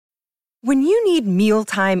When you need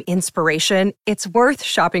mealtime inspiration, it's worth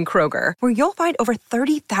shopping Kroger, where you'll find over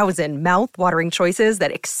 30,000 mouth-watering choices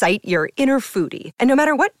that excite your inner foodie. And no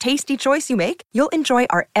matter what tasty choice you make, you'll enjoy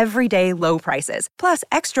our everyday low prices, plus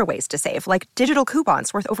extra ways to save, like digital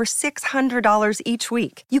coupons worth over $600 each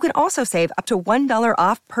week. You can also save up to $1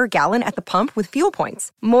 off per gallon at the pump with fuel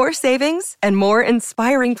points. More savings and more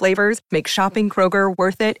inspiring flavors make shopping Kroger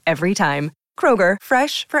worth it every time. Kroger,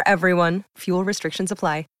 fresh for everyone. Fuel restrictions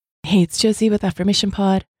apply. Hey, it's Josie with Affirmation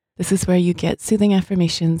Pod. This is where you get soothing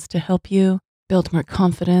affirmations to help you build more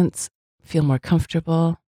confidence, feel more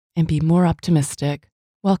comfortable, and be more optimistic.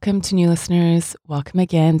 Welcome to new listeners. Welcome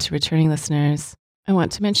again to returning listeners. I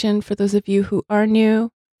want to mention for those of you who are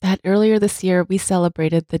new that earlier this year, we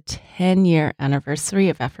celebrated the 10-year anniversary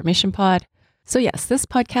of Affirmation Pod. So yes, this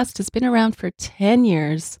podcast has been around for 10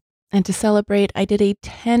 years. And to celebrate, I did a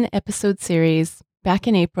 10-episode series back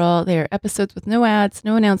in April. They are episodes with no ads,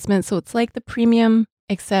 no announcements. So it's like the premium,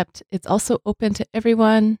 except it's also open to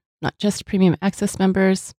everyone, not just premium access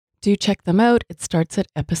members. Do check them out. It starts at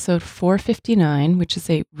episode 459, which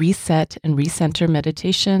is a reset and recenter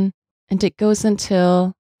meditation. And it goes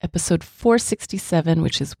until episode 467,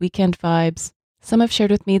 which is weekend vibes. Some have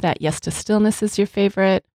shared with me that Yes to Stillness is your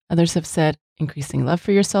favorite. Others have said Increasing Love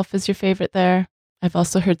for Yourself is your favorite there. I've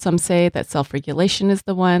also heard some say that self-regulation is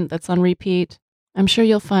the one that's on repeat. I'm sure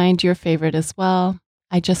you'll find your favorite as well.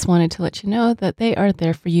 I just wanted to let you know that they are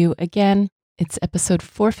there for you again. It's episode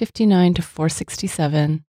 459 to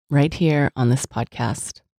 467 right here on this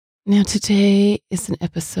podcast. Now today is an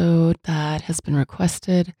episode that has been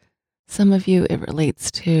requested. Some of you, it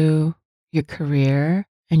relates to your career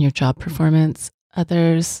and your job performance.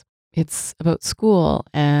 Others, it's about school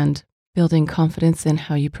and building confidence in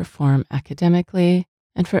how you perform academically.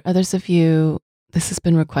 And for others of you, this has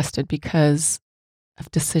been requested because of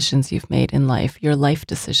decisions you've made in life, your life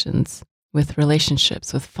decisions with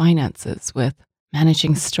relationships, with finances, with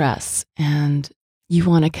managing stress, and you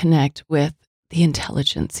want to connect with the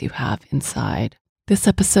intelligence you have inside. This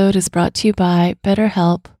episode is brought to you by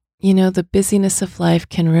BetterHelp. You know, the busyness of life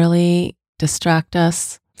can really distract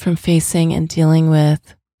us from facing and dealing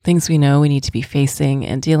with things we know we need to be facing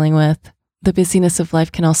and dealing with. The busyness of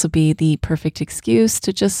life can also be the perfect excuse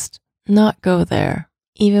to just not go there,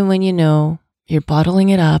 even when you know you're bottling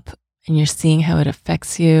it up and you're seeing how it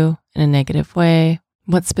affects you in a negative way.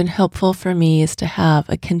 What's been helpful for me is to have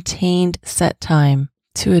a contained set time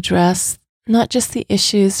to address not just the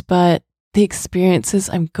issues, but the experiences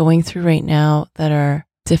I'm going through right now that are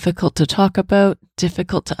difficult to talk about,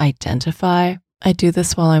 difficult to identify. I do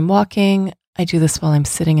this while I'm walking. I do this while I'm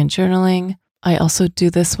sitting and journaling. I also do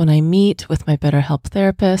this when I meet with my BetterHelp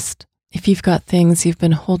therapist. If you've got things you've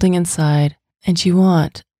been holding inside and you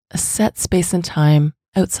want a set space and time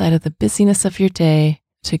outside of the busyness of your day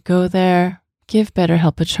to go there, give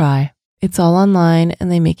BetterHelp a try. It's all online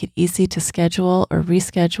and they make it easy to schedule or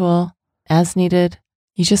reschedule as needed.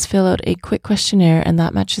 You just fill out a quick questionnaire and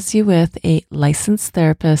that matches you with a licensed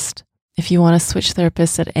therapist. If you want to switch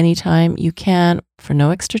therapists at any time, you can for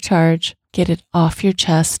no extra charge. Get it off your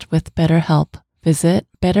chest with BetterHelp. Visit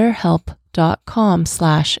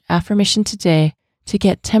betterhelp.com/affirmation today to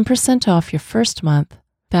get 10% off your first month.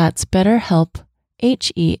 That's BetterHelp,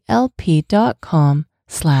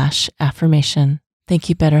 HELP.com/affirmation. Thank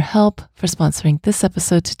you, BetterHelp, for sponsoring this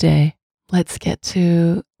episode today. Let's get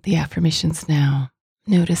to the affirmations now.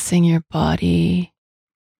 Noticing your body,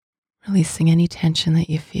 releasing any tension that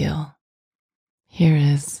you feel. Here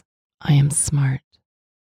is, I am smart.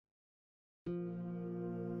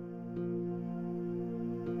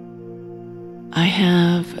 I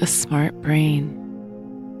have a smart brain.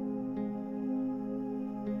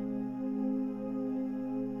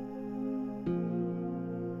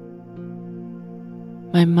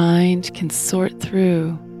 My mind can sort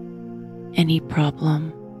through any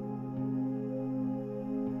problem.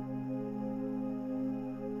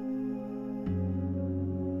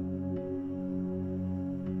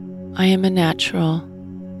 I am a natural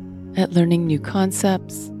at learning new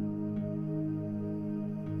concepts.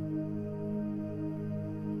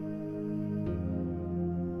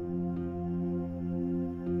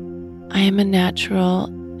 I am a natural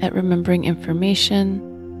at remembering information.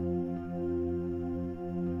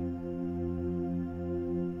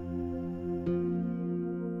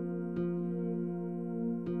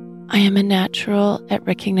 I am a natural at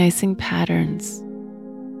recognizing patterns.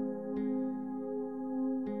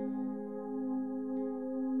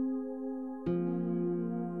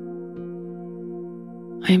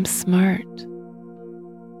 I am smart.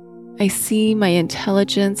 I see my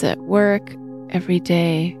intelligence at work every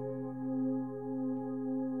day.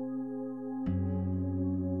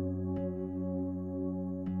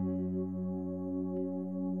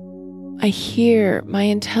 I hear my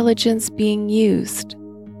intelligence being used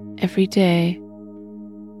every day.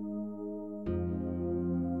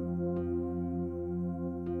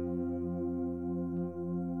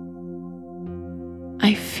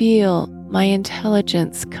 I feel my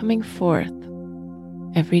intelligence coming forth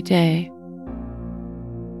every day.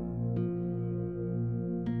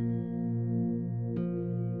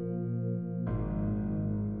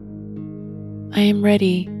 I am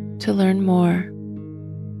ready to learn more.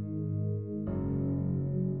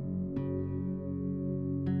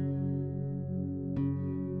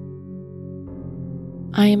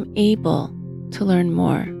 I am able to learn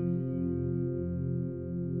more.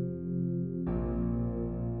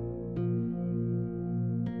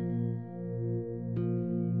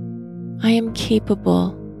 I am capable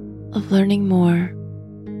of learning more.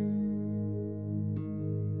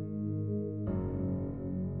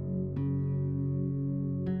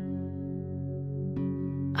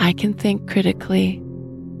 I can think critically.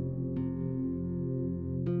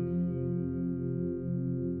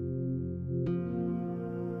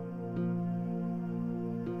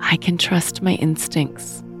 I can trust my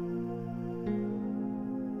instincts.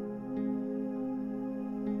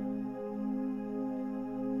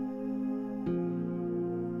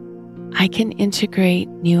 I can integrate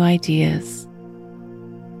new ideas.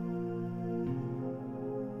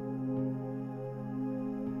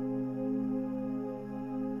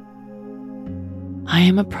 I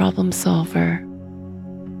am a problem solver.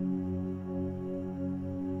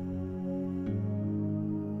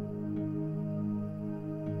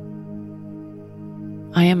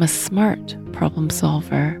 I am a smart problem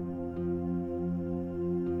solver.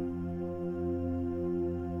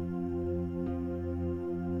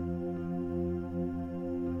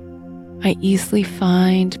 I easily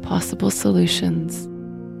find possible solutions.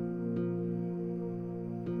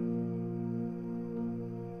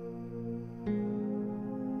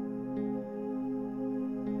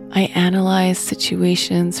 I analyze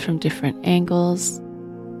situations from different angles.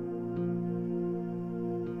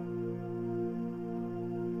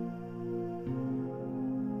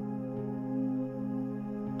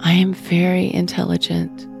 I am very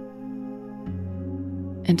intelligent,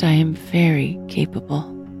 and I am very capable.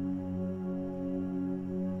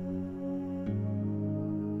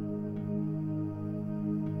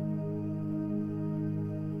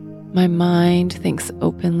 My mind thinks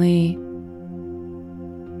openly.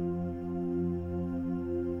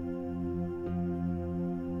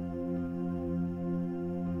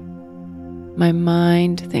 My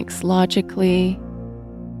mind thinks logically.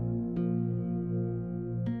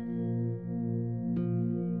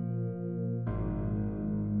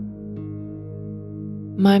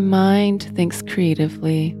 My mind thinks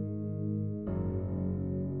creatively.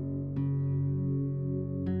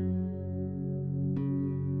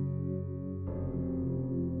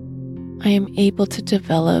 I am able to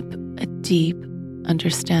develop a deep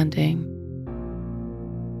understanding.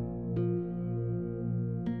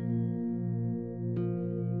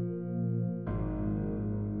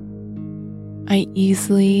 I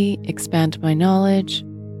easily expand my knowledge.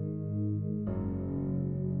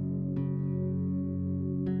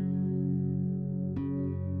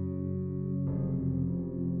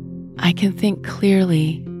 I can think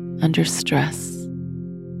clearly under stress.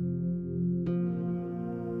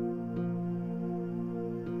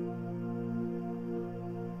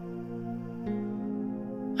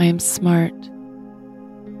 I am smart.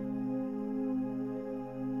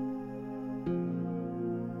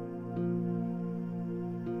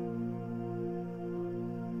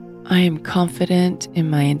 I am confident in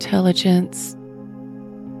my intelligence.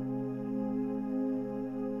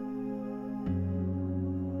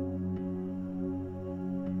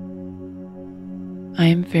 I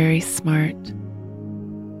am very smart.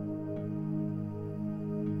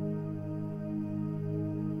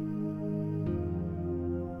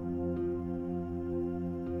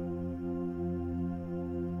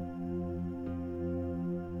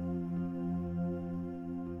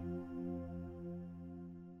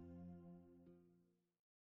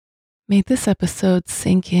 May this episode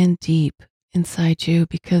sink in deep inside you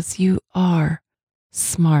because you are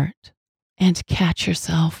smart, and catch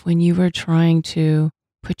yourself when you are trying to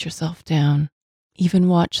put yourself down. Even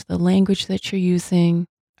watch the language that you're using.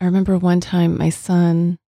 I remember one time my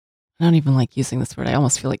son, I don't even like using this word, I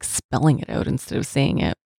almost feel like spelling it out instead of saying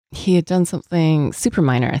it. He had done something super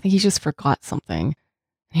minor. I think he just forgot something. And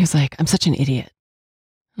he was like, "I'm such an idiot."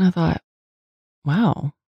 And I thought,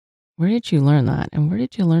 wow, where did you learn that? And where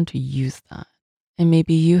did you learn to use that? And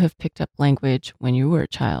maybe you have picked up language when you were a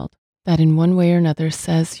child that in one way or another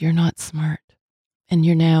says you're not smart. And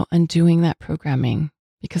you're now undoing that programming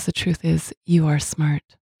because the truth is you are smart.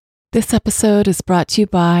 This episode is brought to you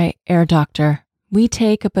by Air Doctor. We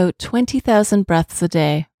take about 20,000 breaths a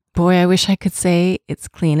day. Boy, I wish I could say it's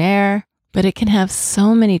clean air, but it can have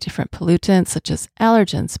so many different pollutants such as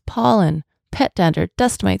allergens, pollen, pet dander,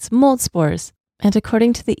 dust mites, mold spores. And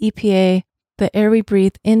according to the EPA, the air we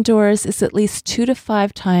breathe indoors is at least 2 to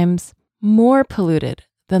 5 times more polluted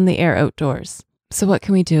than the air outdoors. So what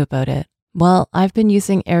can we do about it? Well, I've been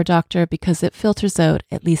using Air Doctor because it filters out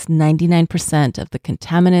at least 99% of the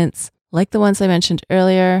contaminants, like the ones I mentioned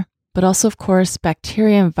earlier, but also, of course,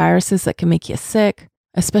 bacteria and viruses that can make you sick,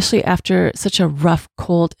 especially after such a rough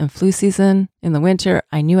cold and flu season in the winter.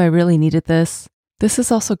 I knew I really needed this. This is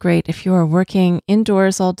also great if you are working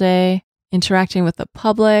indoors all day, interacting with the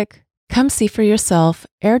public. Come see for yourself.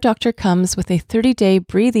 Air Doctor comes with a 30-day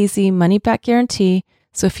breathe easy money-back guarantee.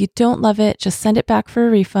 So if you don't love it, just send it back for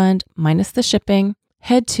a refund, minus the shipping.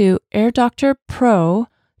 Head to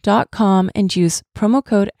airdoctorpro.com and use promo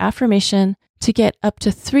code AFFIRMATION to get up to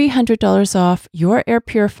 $300 off your air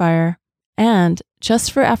purifier. And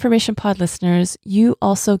just for Affirmation Pod listeners, you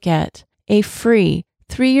also get a free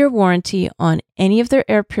 3-year warranty on any of their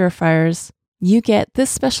air purifiers. You get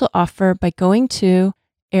this special offer by going to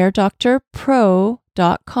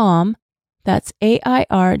airdoctorpro.com. That's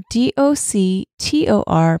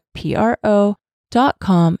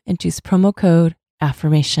airdoctorpro.com and use promo code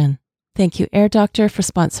AFFIRMATION. Thank you, Air Doctor, for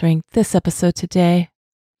sponsoring this episode today.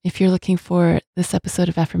 If you're looking for this episode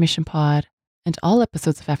of Affirmation Pod and all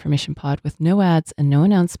episodes of Affirmation Pod with no ads and no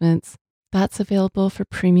announcements, that's available for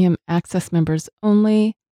premium access members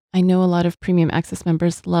only. I know a lot of premium access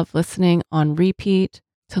members love listening on repeat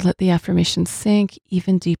to let the affirmations sink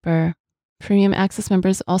even deeper. Premium access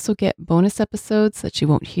members also get bonus episodes that you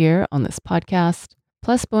won't hear on this podcast,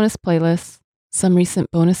 plus bonus playlists. Some recent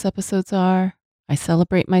bonus episodes are: I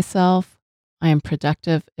celebrate myself, I am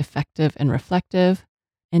productive, effective, and reflective,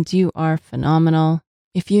 and you are phenomenal.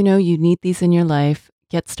 If you know you need these in your life,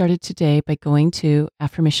 get started today by going to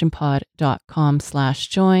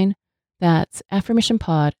affirmationpod.com/join. That's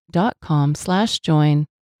affirmationpod.com/join.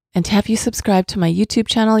 And have you subscribed to my YouTube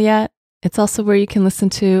channel yet? It's also where you can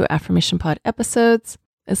listen to Affirmation Pod episodes,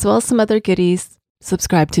 as well as some other goodies.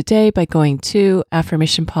 Subscribe today by going to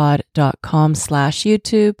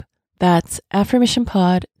affirmationpod.com/YouTube. That's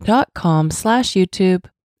affirmationpod.com/YouTube.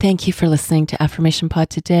 Thank you for listening to Affirmation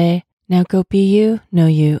Pod today. Now go be you, know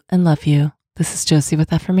you, and love you. This is Josie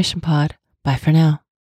with Affirmation Pod. Bye for now.